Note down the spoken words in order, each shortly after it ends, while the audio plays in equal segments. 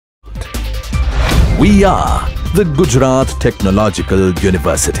We are the Gujarat Technological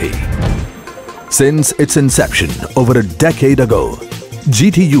University. Since its inception over a decade ago,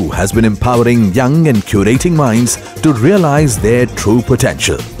 GTU has been empowering young and curating minds to realize their true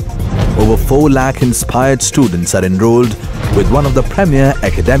potential. Over 4 lakh inspired students are enrolled with one of the premier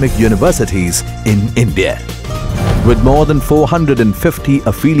academic universities in India. With more than 450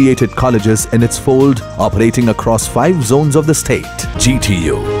 affiliated colleges in its fold operating across 5 zones of the state,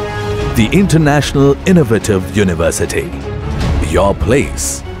 GTU, the International Innovative University, your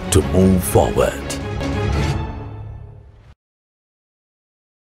place to move forward.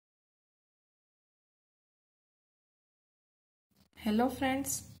 Hello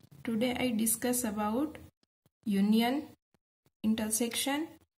friends, today I discuss about union, intersection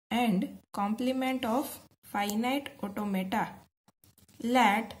and complement of finite automata.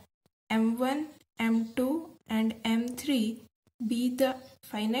 Let M1, M2 and M3 be the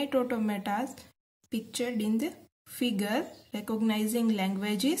finite automatas pictured in the figure recognizing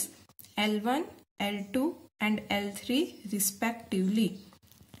languages L1, L2 and L3 respectively.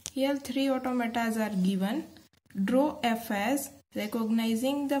 Here 3 automatas are given. Draw F as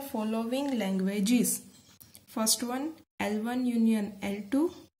recognizing the following languages. First one L1 union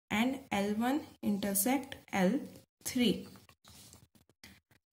L2 and L1 intersect L3.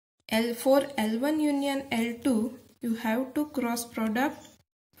 For L1 union L2 you have to cross product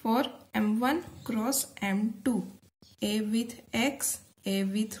for M1 cross M2. A with X, A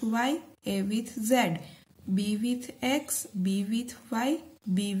with Y, A with Z, B with X, B with Y,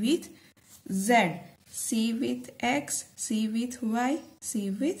 B with Z, C with X, C with Y, C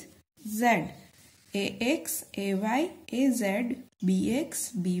with Z, AX, AY, AZ,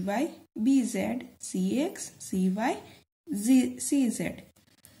 BX, BY, BZ, CX, CY, CZ.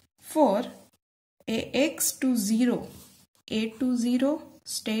 For AX to 0, A to 0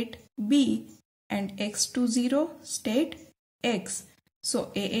 state B and X to 0 state X.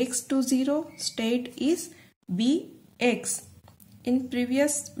 So AX to 0 state is BX. In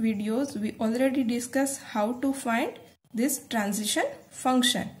previous videos we already discussed how to find this transition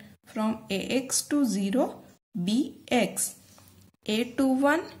function from AX to 0 BX, A to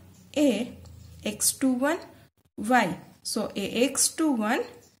 1 A, X to 1 Y. So AX to 1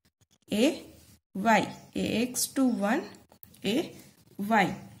 A Y, AX to 1 A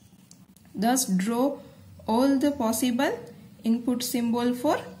Y. Thus draw all the possible input symbol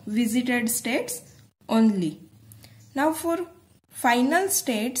for visited states only. Now for final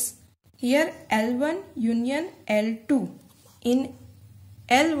states, here L1 union L2. In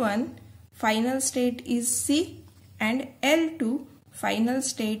L1 final state is C and L2 final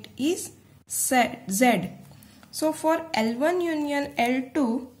state is Z. So for L1 union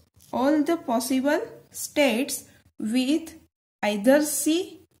L2, all the possible states with either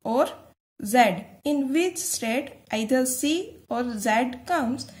C or Z. In which state either C or Z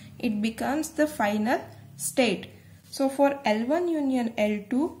comes, it becomes the final state. So for L1 union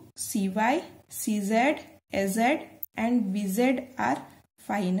L2, CY, CZ, AZ and BZ are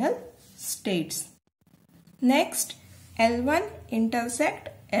final states. Next, L1 intersect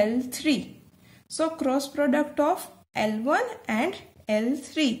L3. So cross product of L1 and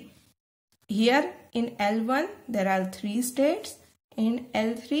L3. Here in L1 there are 3 states. In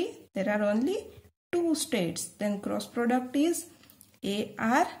L3 there are only 2 states. Then cross product is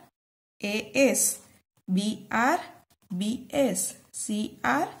AR, AS, BR, BS,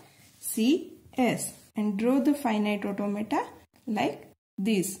 CR, CS, and draw the finite automata like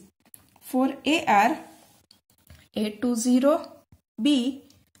this. For AR, A to 0 B,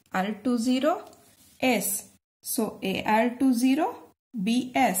 R to 0 S. So AR to 0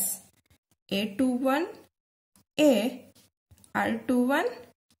 BS, A to 1 A, R to 1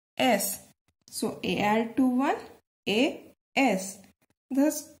 S. So AR to 1 AS.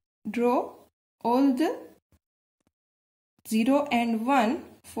 Thus draw all the 0 and 1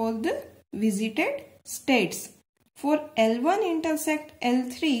 for the visited states. For L1 intersect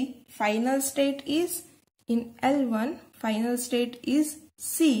L3, final state is in L1 final state is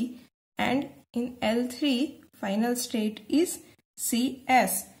C and in L3 final state is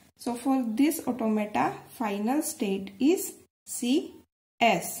CS. So for this automata final state is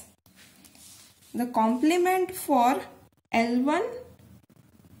CS. The complement for L1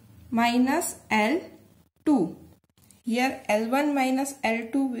 minus L2. Here L1 minus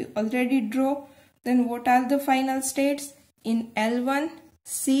L2 we already draw. Then what are the final states? In L1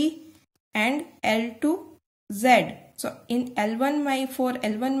 C and L2 Z. So in L1 for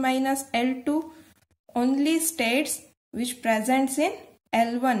L1 minus L2 only states which presents in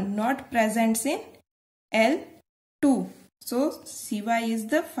L1 not presents in L2. So Cy is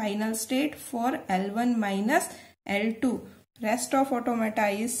the final state for L1 minus L2. Rest of automata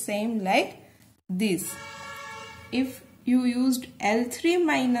is same like this. If you used L3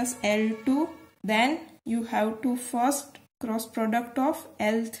 minus L2, then you have to first cross product of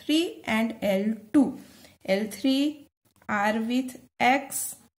L3 and L2. L3 R with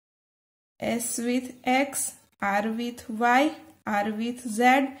X, S with X, R with Y, R with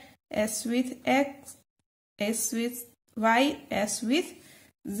Z, S with X, S with Y, S with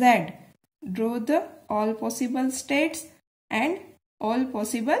Z. Draw the all possible states and all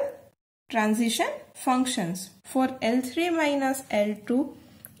possible transition functions. For L3 minus L2,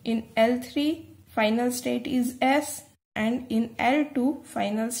 in L3 final state is S and in L2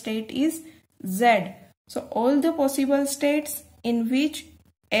 final state is Z. So all the possible states in which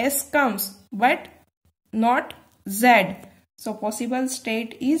S comes but not Z. So possible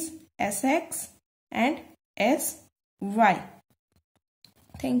state is Sx and Sy.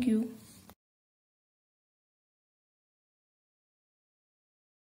 Thank you.